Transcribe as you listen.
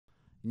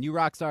New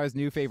Rockstar's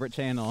new favorite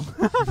channel.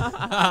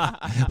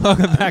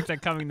 Welcome back to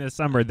Coming This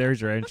Summer.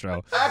 There's your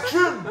intro.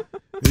 Action!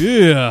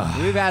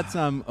 Yeah. We've had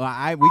some.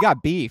 We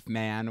got beef,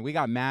 man. We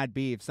got mad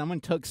beef.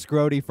 Someone took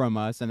Scrody from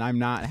us, and I'm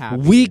not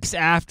happy. Weeks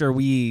after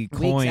we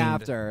coined. Weeks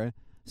after.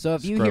 So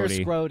if you hear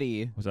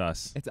Scrody, it was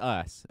us. It's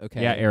us.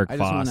 Okay. Yeah, Eric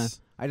Foss.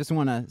 I just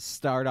want to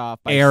start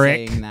off by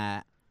Eric. saying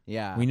that.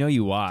 Yeah. We know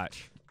you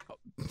watch.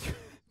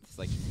 It's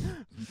like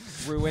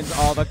ruins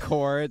all the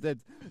chords.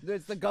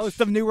 It's the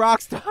ghost of New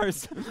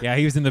Rockstars. Yeah,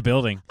 he was in the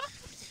building.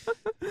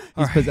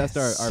 He's possessed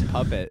our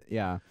puppet.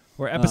 Yeah.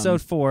 We're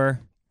episode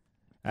 4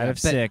 out of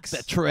 6.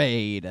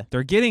 Betrayed.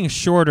 They're getting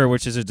shorter,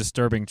 which is a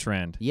disturbing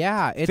trend.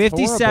 Yeah, it's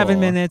 57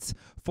 horrible. minutes,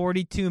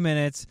 42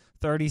 minutes,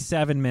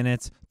 37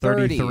 minutes,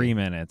 33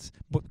 minutes.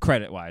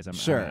 Credit-wise, I'm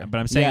sure. But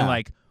I'm saying,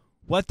 like,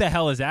 what the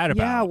hell is that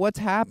about? Yeah, what's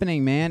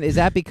happening, man? Is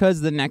that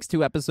because the next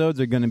 2 episodes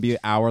are going to be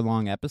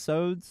hour-long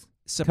episodes?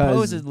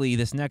 Supposedly,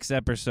 this next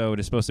episode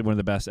is supposed to be one of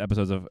the best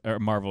episodes of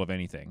Marvel of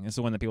anything. It's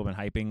the one that people have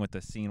been hyping with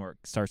the scene where it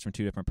starts from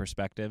 2 different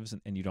perspectives,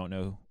 and you don't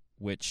know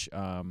which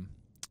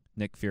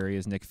Nick Fury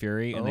is Nick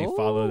Fury, and they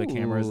follow the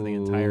cameras in the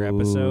entire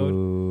episode.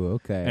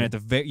 Okay. And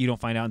at you don't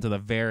find out until the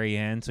very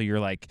end, so you're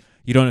like,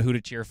 you don't know who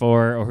to cheer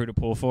for or who to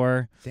pull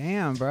for.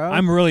 Damn, bro.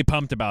 I'm really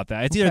pumped about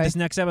that. It's either this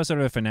next episode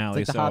or the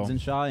finale. It's like the Hobbs and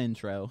Shaw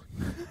intro.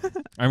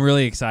 I'm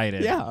really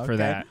excited for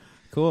that.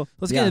 Cool.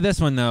 Let's get to this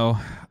one, though.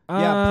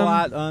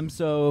 Plot.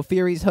 So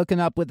Fury's hooking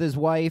up with his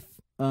wife,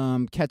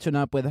 catching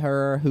up with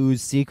her,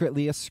 who's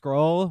secretly a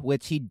Skrull,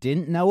 which he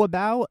didn't know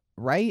about,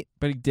 right?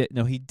 But he did.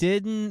 No, he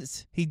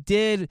didn't. He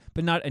did,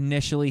 but not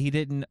initially. He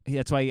didn't.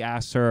 That's why he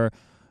asked her,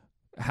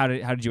 "How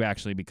did you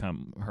actually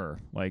become her?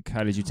 Like,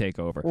 how did you take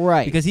over?"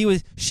 Right. Because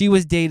she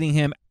was dating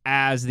him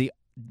as the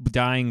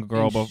dying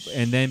girl,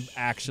 and then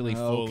actually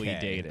fully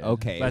dated.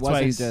 Okay, that's it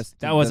wasn't why just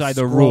that was the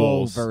the Skrull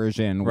rules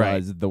version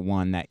was the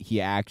one that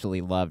he actually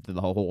loved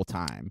the whole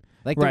time.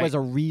 Like Right. there was a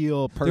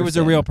real person. There was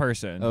a real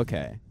person.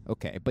 Okay,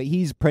 but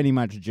he's pretty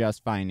much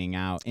just finding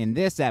out in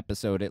this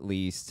episode, at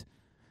least,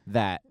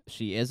 that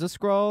she is a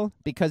Skrull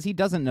because he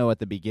doesn't know at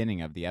the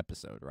beginning of the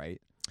episode,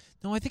 right?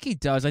 No, I think he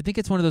does. I think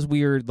it's one of those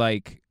weird,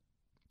 like,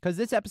 because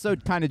this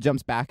episode kind of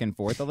jumps back and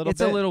forth a little bit.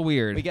 It's a little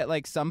weird. We get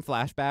like some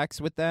flashbacks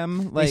with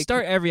them. Like they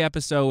start every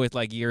episode with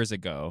like years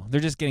ago.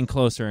 They're just getting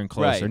closer and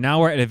closer. Right.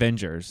 Now we're at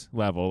Avengers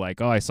level. Like,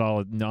 oh, I saw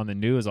on the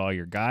news all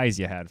your guys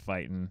you had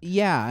fighting.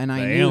 Yeah, and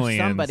I knew aliens.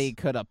 somebody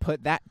could have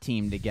put that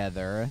team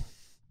together.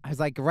 I was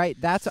like, right,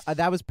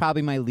 that was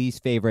probably my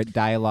least favorite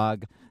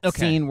dialogue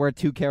scene where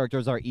 2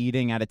 characters are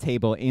eating at a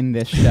table in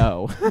this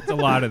show. It's a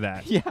lot of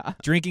that. Yeah.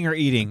 Drinking or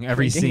eating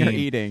every Drinking scene. or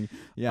eating.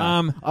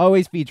 Yeah.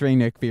 Always featuring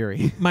Nick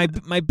Fury. My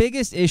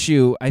biggest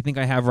issue I think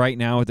I have right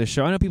now with the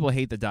show, I know people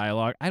hate the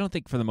dialogue. I don't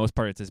think for the most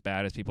part it's as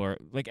bad as people are.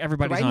 Like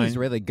everybody's the writing's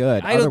on. really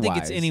good. I don't think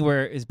it's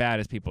anywhere as bad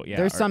as people. Yeah.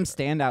 There's some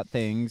standout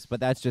things, but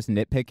that's just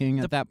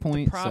nitpicking at that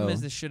point. The problem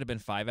is this should have been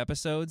 5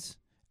 episodes.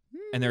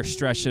 And they're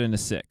stretched it into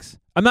 6.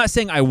 I'm not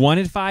saying I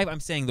wanted 5. I'm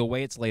saying the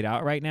way it's laid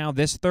out right now,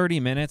 this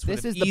 30 minutes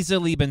would have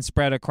easily been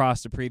spread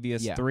across the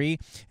previous 3,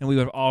 and we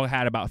would have all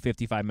had about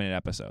 55-minute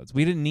episodes.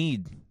 We didn't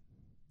need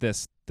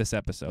this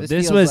episode.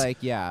 This was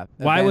like,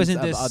 why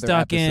wasn't this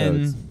stuck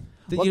episodes. in?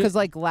 Well, because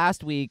like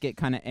last week it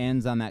kind of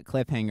ends on that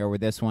cliffhanger where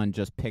this one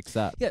just picks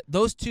up. Yeah,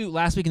 those 2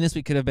 last week and this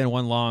week could have been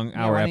one long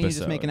hour why episode. Don't you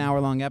just make an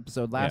hour-long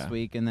episode last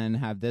week and then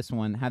have this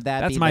one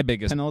be my the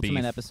biggest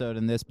penultimate beef. episode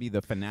and this be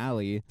the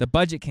finale. The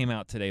budget came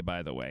out today,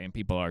 by the way, and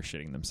people are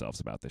shitting themselves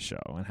about the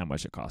show and how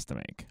much it cost to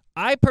make.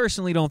 I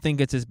personally don't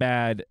think it's as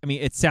bad. I mean,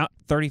 it's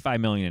 $35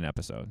 million an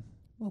episode.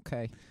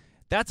 Okay.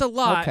 That's a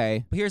lot.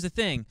 Okay. But here's the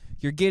thing.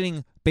 You're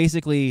getting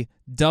basically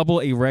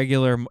double a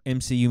regular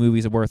MCU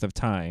movie's worth of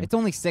time. It's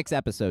only 6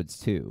 episodes,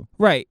 too.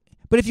 Right.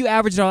 But if you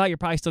average it all out, you're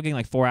probably still getting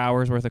like 4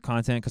 hours worth of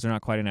content because they're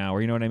not quite an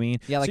hour. You know what I mean?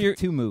 Yeah, like so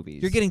 2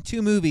 movies. You're getting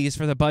 2 movies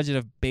for the budget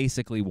of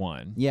basically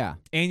 1. Yeah.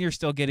 And you're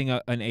still getting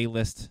an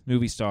A-list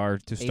movie star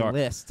to star.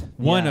 A-list.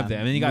 One of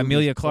them. And you got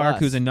Amelia Clark,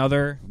 who's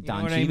another. Don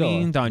know what Cheadle. I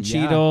mean? Don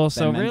Cheadle.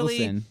 So Ben really,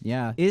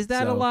 Mendelsohn. is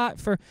that a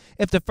lot for...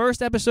 If the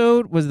first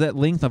episode was that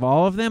length of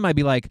all of them, I'd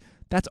be like,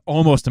 that's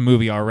almost a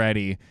movie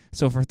already.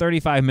 So for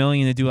 $35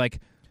 million to do like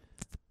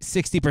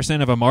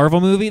 60% of a Marvel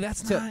movie,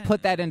 that's to not...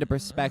 put that into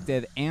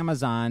perspective.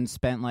 Amazon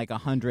spent like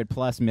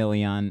 $100+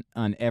 million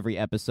on every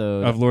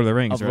episode of Lord of the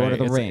Rings. Of right? Lord of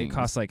the Rings. It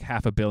costs like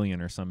 $500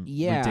 million or some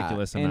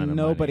ridiculous amount of money. and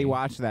nobody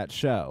watched that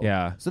show.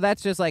 Yeah. So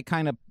that's just like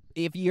kind of,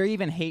 if you're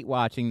even hate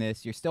watching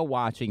this, you're still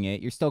watching it.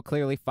 You're still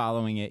clearly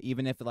following it,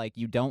 even if like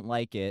you don't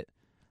like it.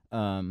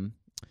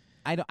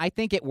 I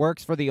think it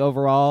works for the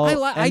overall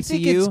MCU. I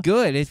think it's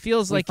good. It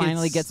feels like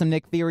finally get some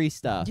Nick Fury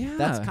stuff. Yeah.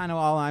 That's kind of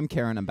all I'm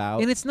caring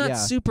about. And it's not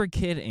super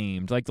kid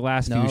aimed like the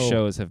last few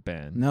shows have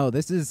been. No,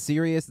 this is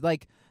serious.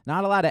 Like,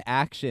 not a lot of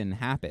action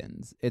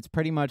happens. It's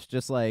pretty much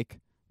just like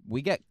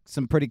we get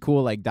some pretty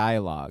cool like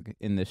dialogue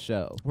in this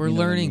show. We're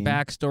learning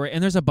backstory,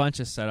 and there's a bunch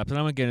of setups, and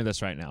I'm gonna get into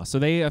this right now. So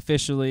they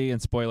officially,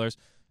 and spoilers,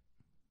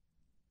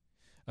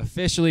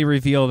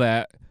 reveal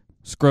that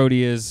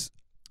Scrody is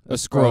a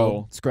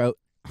Skrull.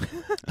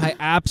 I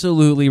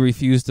absolutely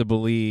refuse to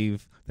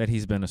believe that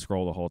he's been a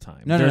Skrull the whole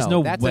time. No, There's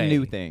no that's way. a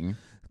new thing.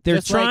 They're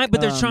Just trying, like,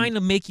 but they're trying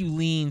to make you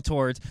lean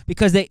towards,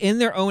 because they in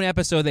their own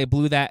episode they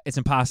blew that. It's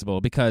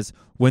impossible because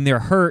when they're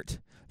hurt,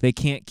 they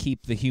can't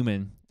keep the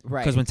human.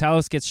 Right. Because when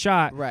Talos gets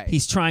shot,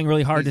 he's trying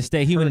really hard to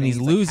stay human, and he's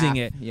losing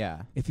it.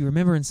 Yeah. If you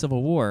remember in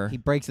Civil War, he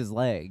breaks his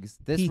legs.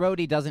 This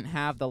RHODY doesn't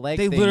have the leg.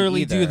 They thing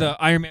literally either. do the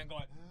Iron Man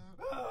going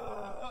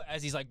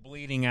as he's like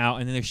bleeding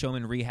out, and then they show him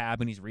in rehab,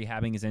 and he's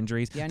rehabbing his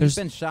injuries. Yeah, and he's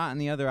been shot in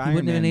the other Iron Man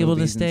wouldn't have been able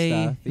to movies and stay.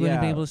 stuff. He wouldn't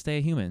have been able to stay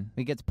a human.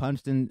 He gets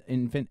punched in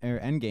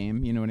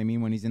Endgame. You know what I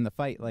mean? When he's in the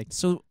fight, like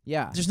so.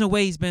 Yeah. There's no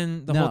way he's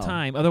been the whole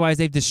time. Otherwise,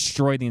 they've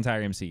destroyed the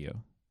entire MCU.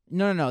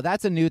 No.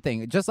 That's a new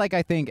thing. Just like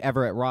I think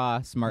Everett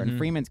Ross, Martin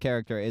Freeman's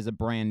character, is a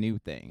brand new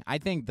thing. I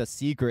think the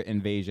secret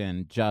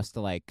invasion just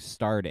like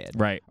started.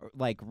 Right.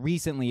 Like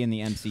recently in the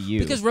MCU.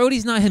 Because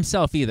RHODY's not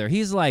himself either.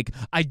 He's like,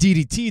 I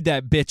DDT'd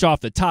that bitch off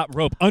the top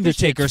rope,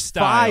 Undertaker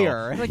style.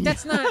 Fire. Like,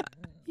 that's not...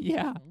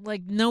 Yeah.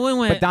 Like, no one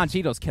went... But Don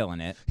Cheadle's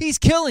killing it. He's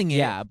killing it.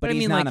 Yeah, but I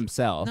he's mean, not like,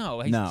 himself.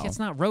 No, no. It's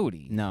not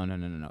RHODY.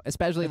 No.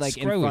 Especially That's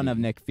like in front of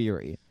Nick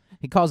Fury.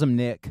 He calls him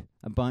Nick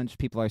a bunch.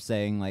 People are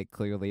saying like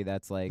clearly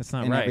that's like that's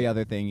not in right. every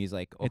other thing he's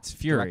like it's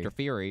Fury. Director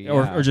Fury.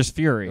 Or just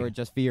Fury. Or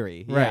just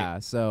Fury. Right. Yeah.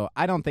 So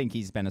I don't think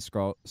he's been a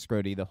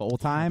Scrody the whole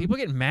time. People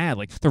get mad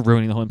like they're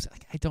ruining the whole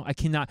like, I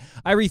cannot.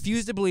 I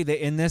refuse to believe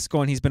that in this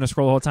going he's been a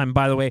Skrull the whole time.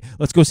 By the way,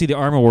 let's go see the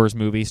Armor Wars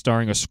movie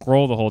starring a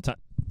Skrull the whole time.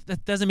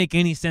 That doesn't make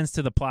any sense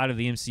to the plot of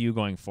the MCU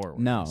going forward.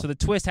 No. So the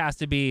twist has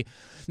to be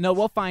no,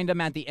 we'll find him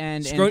at the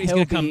end. He's going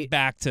to come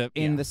back to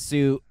in the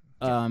suit.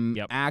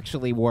 Yep.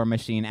 Actually War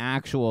Machine,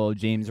 actual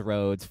James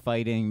Rhodes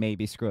fighting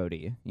maybe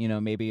Scrody. You know,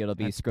 maybe it'll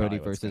be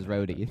Scrody versus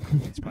RHODY.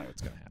 That's probably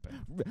what's going to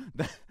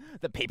happen.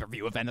 the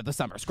pay-per-view event of the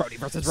summer, Scrody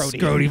versus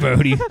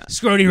RHODY.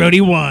 Scrody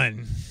RHODY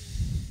won.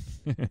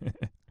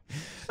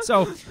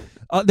 So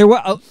there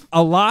were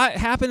a lot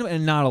happened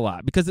and not a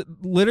lot, because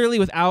literally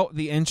without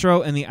the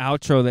intro and the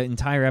outro, the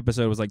entire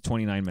episode was like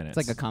 29 minutes.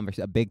 It's like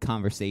a big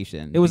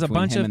conversation. It was a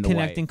between bunch him of and the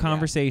connecting wife.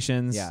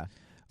 conversations. Yeah.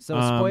 So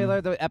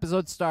spoiler: the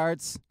episode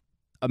starts.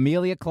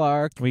 Amelia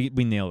Clark. We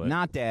nailed it.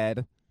 Not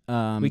dead.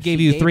 We gave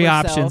you three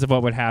options of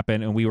what would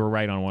happen, and we were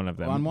right on one of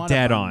them.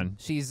 Dead on.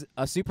 She's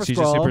a super She's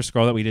Skrull. a super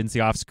Skrull that we didn't see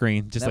off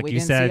screen, just like you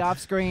said. We didn't see off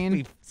screen.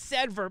 We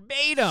said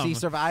verbatim. She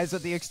survives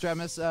with the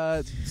extremis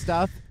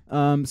stuff.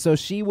 So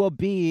she will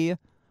be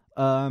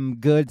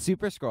good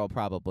super Skrull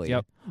probably.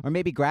 Yep. Or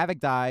maybe Gravik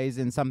dies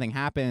and something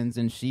happens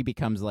and she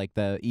becomes like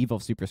the evil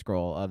super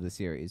Skrull of the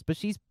series. But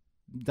she's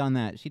done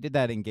that. She did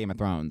that in Game of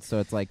Thrones. So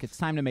it's like it's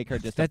time to make her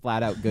just a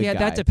flat out good guy. Yeah,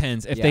 that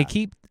depends. If they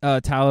keep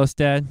Talos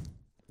dead,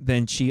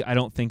 then I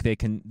don't think they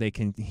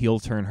can heel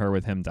turn her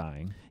with him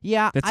dying.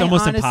 Yeah, that's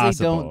almost honestly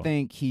impossible. Don't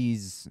think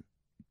he's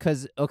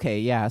because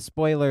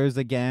spoilers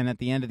again at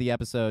the end of the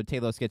episode.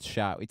 Talos gets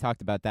shot. We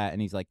talked about that,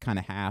 and he's like kind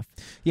of half.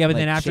 Yeah, but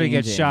like, then after he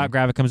gets shot,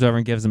 Gravik comes over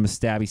and gives him a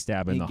stabby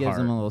stab in the heart. He gives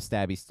him a little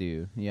stabby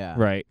stew. Yeah,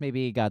 right.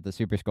 Maybe he got the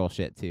super Skrull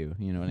shit too.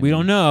 You know what I mean? We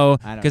don't know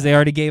because they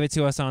already gave it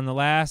to us on the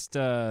last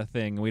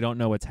thing. We don't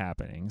know what's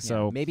happening.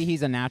 So maybe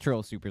he's a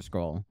natural super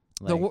Skrull.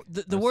 Like,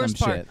 the worst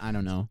part, shit. I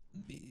don't know.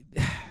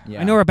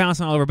 I know we're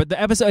bouncing all over, but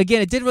the episode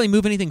again, it didn't really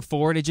move anything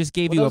forward. It just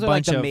gave you a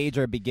bunch of of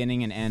major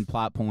beginning and end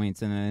plot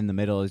points, and then in the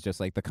middle is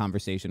just like the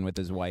conversation with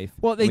his wife.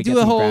 Well, they we do get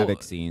a some whole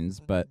Gravik scenes,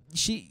 but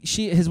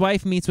his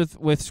wife meets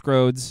with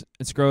Scrooge,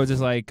 and Scrooge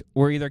is like,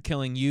 "We're either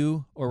killing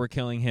you or we're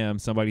killing him.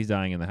 Somebody's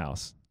dying in the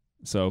house,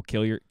 so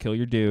kill your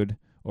dude,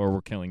 or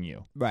we're killing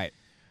you." Right.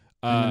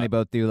 And then they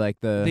both do like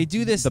the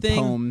thing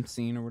poem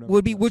scene or whatever.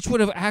 Which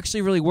would have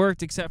actually really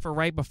worked, except for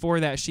right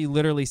before that, she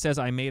literally says,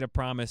 "I made a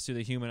promise to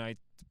the human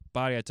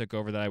body I took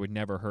over that I would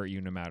never hurt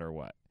you no matter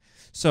what."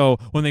 So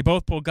when they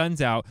both pull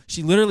guns out,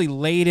 she literally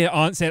laid it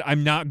on, said,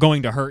 "I'm not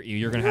going to hurt you.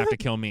 You're going to have to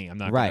kill me. I'm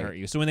not going to hurt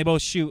you." So when they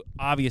both shoot,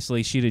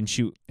 obviously she didn't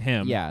shoot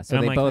him. Yeah, so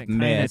and they both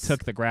miss.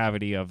 Took the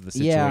gravity of the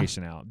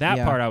situation out. That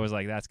part I was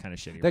like, that's kind of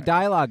shitty. Their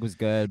dialogue was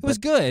good. It was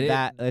good.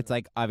 It's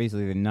like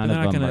obviously none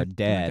of them are dead.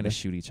 They're not going to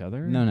shoot each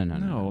other.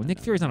 No. Nick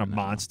Fury's not a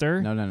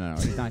monster. No.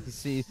 He's not.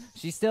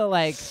 She's still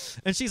like,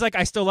 and she's like,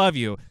 "I still love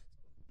you."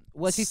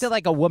 Well, she's still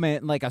like a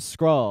woman, like a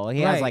Skrull. He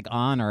has like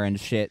honor and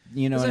shit.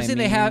 You know what I mean?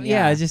 They have,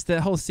 just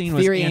the whole scene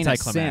was Fury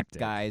anticlimactic. ain't a simp,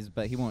 guys,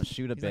 but he won't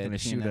shoot a He's not gonna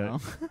shoot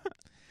it.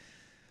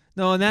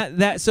 No, and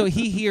that so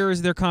he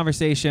hears their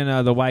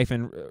conversation, the wife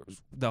and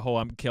the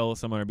whole kill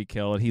someone or be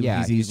killed.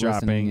 He's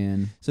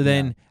eavesdropping. So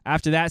then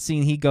after that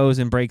scene, he goes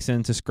and breaks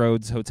into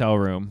Scrode's hotel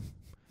room,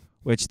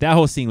 which that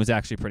whole scene was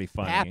actually pretty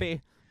funny.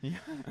 Happy.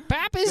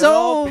 Pappy's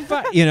home.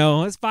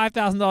 It's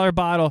 $5,000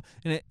 bottle,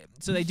 and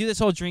so they do this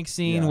whole drink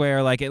scene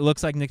where like it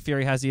looks like Nick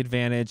Fury has the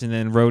advantage, and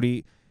then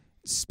RHODY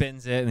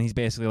spins it, and he's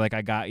basically like,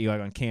 "I got you,"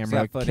 like on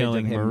camera,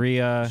 killing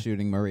Maria,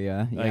 shooting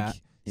Maria, like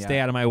stay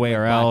out of my way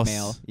or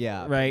else.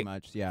 Yeah, right. Pretty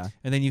much, yeah.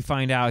 And then you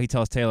find out he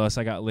tells Talos,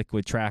 "I got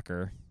liquid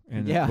tracker,"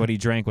 and what he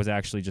drank was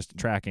actually just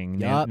tracking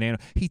nano.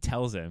 He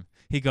tells him,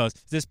 he goes,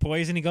 "Is this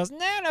poison?" He goes,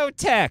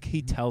 "Nanotech."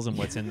 He tells him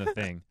what's in the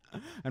thing,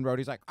 and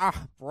RHODY's like,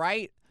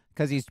 right.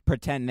 Because he's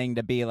pretending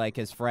to be like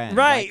his friend.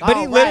 Right, like, but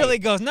he literally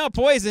goes, "No,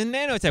 poison,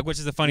 nanotech," which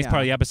is the funniest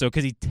part of the episode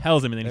because he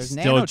tells him and then he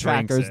still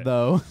drinks it.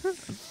 Though.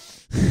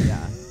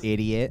 Yeah,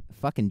 idiot,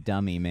 fucking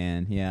dummy,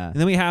 man. Yeah. And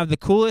then we have the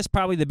coolest,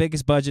 probably the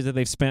biggest budget that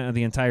they've spent on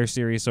the entire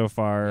series so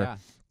far. Yeah.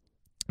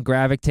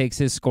 Gravik takes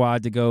his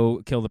squad to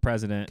go kill the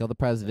president. Kill the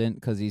president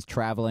because he's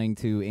traveling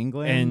to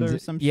England or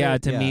some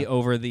shit. To meet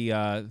over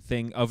the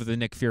thing over the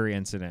Nick Fury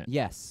incident.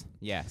 Yes.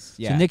 Yeah.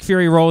 So Nick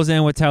Fury rolls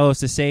in with Telos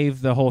to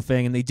save the whole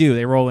thing, and they do.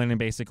 They roll in and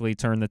basically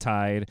turn the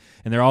tide,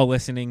 and they're all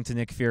listening to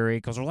Nick Fury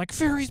because they're like,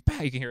 "Fury's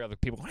back." You can hear other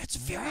people going, "It's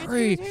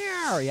Fury!"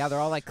 Yeah, they're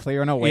all like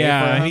clearing away.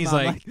 Yeah, for him. and he's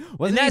like,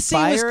 wasn't and that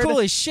scene was fired?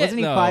 cool as shit. Wasn't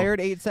he fired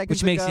 8 seconds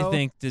Which makes ago?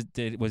 you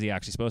think, was he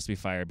actually supposed to be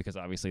fired? Because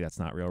obviously that's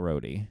not real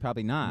RHODEY.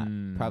 Probably not.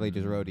 Probably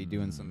just RHODEY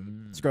doing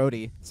some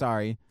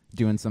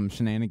doing some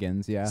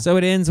shenanigans. Yeah. So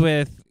it ends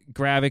with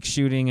Gravik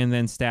shooting and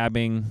then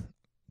stabbing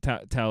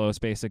Telos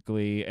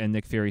basically, and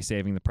Nick Fury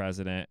saving the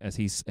president as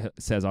he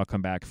says, "I'll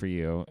come back for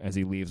you," as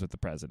he leaves with the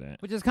president.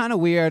 Which is kind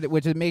of weird,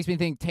 which it makes me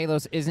think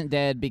Telos isn't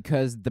dead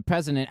because the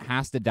president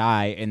has to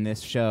die in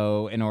this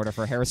show in order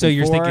for Harrison So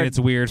you're Ford thinking it's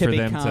weird to for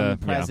them become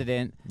to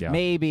president. Yeah.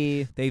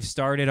 Maybe They've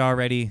started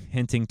already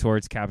hinting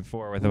towards Cap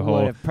 4 with the what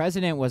whole if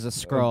president was a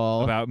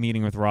Skrull about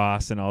meeting with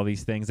Ross and all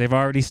these things. They've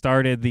already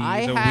started the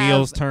have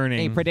wheels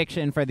turning. A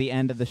prediction for the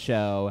end of the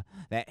show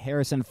that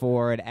Harrison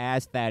Ford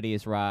as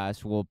Thaddeus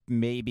Ross will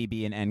maybe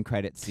be an end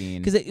credit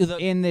scene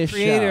in this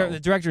show.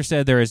 The director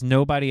said there's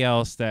no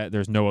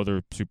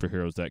other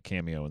superheroes that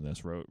cameo in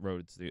this.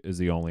 Rhodes is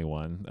the only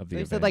one of the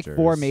They Avengers. said like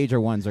 4 major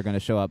ones are going to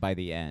show up by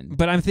the end.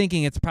 But I'm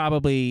thinking it's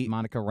probably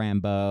Monica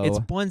Rambeau. It's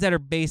ones that are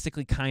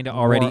basically kind of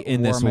already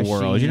in this War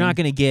world. Machine. You're not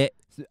going to get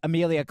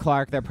Amelia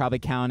Clark, they're probably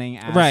counting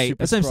as right. Super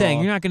That's what I'm saying.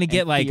 Skrull You're not going to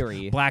get like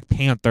Theory. Black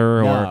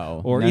Panther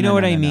or you know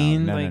what I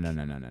mean. No, like,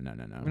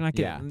 no. We're not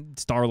getting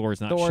Star-Lord's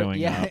not Thor,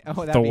 showing up.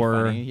 Oh, that'd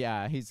Thor. be funny.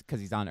 Yeah, because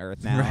he's on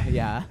Earth now. Right.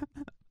 Yeah.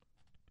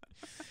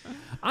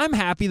 I'm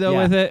happy though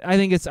with it.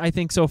 I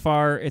think so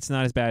far it's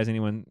not as bad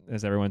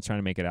as everyone's trying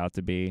to make it out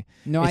to be.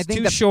 No, it's I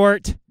think too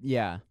short.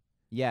 Yeah.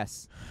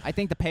 Yes. I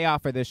think the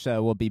payoff for this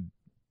show will be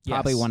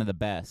probably one of the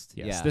best.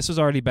 Yes. Yeah. This was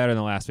already better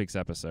than last week's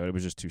episode. It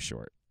was just too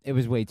short. It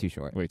was way too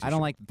short. Way too I don't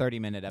short. like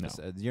 30-minute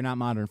episodes. No. You're not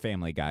Modern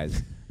Family,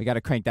 guys. We got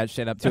to crank that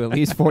shit up to at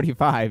least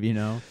 45, you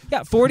know?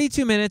 Yeah,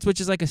 42 minutes, which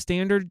is like a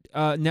standard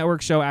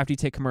network show after you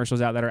take commercials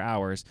out that are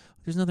hours.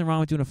 There's nothing wrong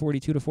with doing a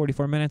 42 to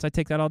 44 minutes. I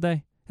take that all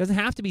day. It doesn't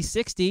have to be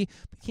 60,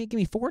 but you can't give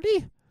me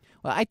 40?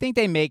 Well, I think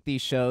they make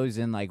these shows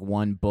in like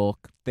one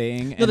bulk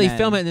thing. No, they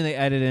film it and then they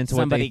edit it into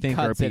what they think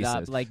are cuts pieces. It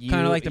up, like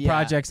kind of like the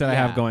projects that I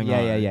have going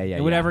on. Yeah.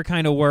 And whatever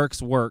kind of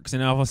works.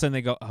 And all of a sudden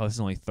they go, "Oh, this is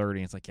only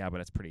 30." And it's like, yeah,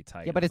 but it's pretty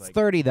tight. Yeah, but it's like,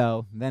 30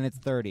 though. Then it's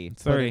 30.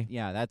 It's 30.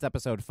 Yeah, that's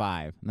episode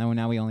 5.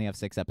 Now we only have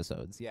 6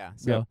 episodes. Yeah.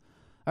 So, Yep.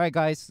 all right,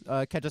 guys,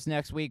 catch us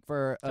next week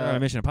for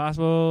Mission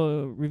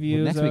Impossible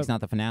reviews. Next week's not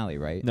the finale,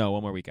 right? No,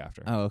 one more week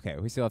after. Oh, okay.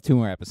 We still have 2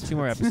 more episodes. 2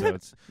 more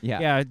episodes. Yeah.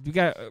 Yeah, we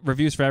got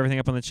reviews for everything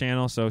up on the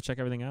channel, so check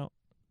everything out.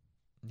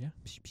 Yeah.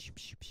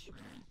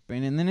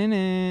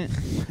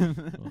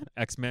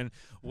 X-Men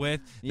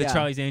with the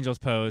Charlie's Angels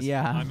pose.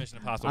 Yeah. On Mission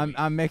Impossible.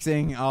 I'm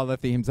mixing all the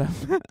themes up.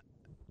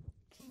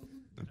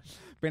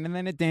 Yeah,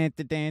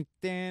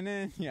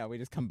 we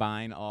just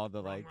combine all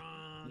the like.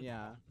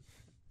 Yeah.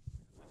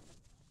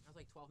 That was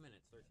like 12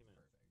 minutes,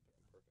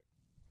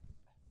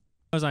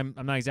 13 minutes.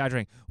 I'm not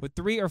exaggerating. With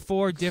 3 or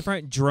 4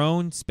 different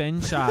drone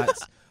spin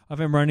shots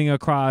of him running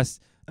across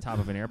the top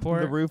of an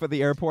airport. The roof of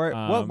the airport.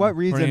 What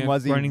reason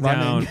was he running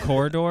down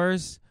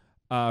corridors?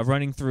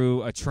 Running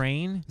through a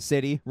train.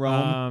 City,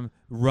 Rome.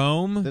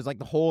 Rome. There's like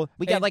the whole.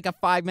 We got like a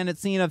 5-minute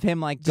scene of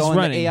him like just going.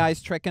 running. The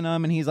AI's tricking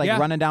him, and he's like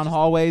running down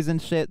hallways and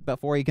shit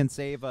before he can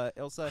save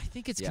Ilsa. I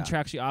think it's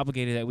contractually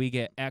obligated that we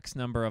get X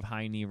number of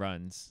high knee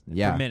runs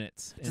per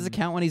minutes. Does it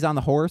count when he's on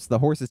the horse? The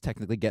horse is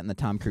technically getting the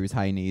Tom Cruise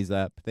high knees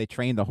up. They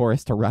train the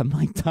horse to run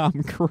like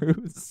Tom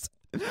Cruise.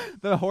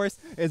 The horse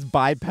is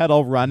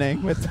bipedal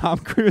running with Tom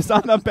Cruise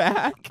on the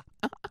back.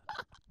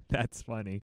 That's funny.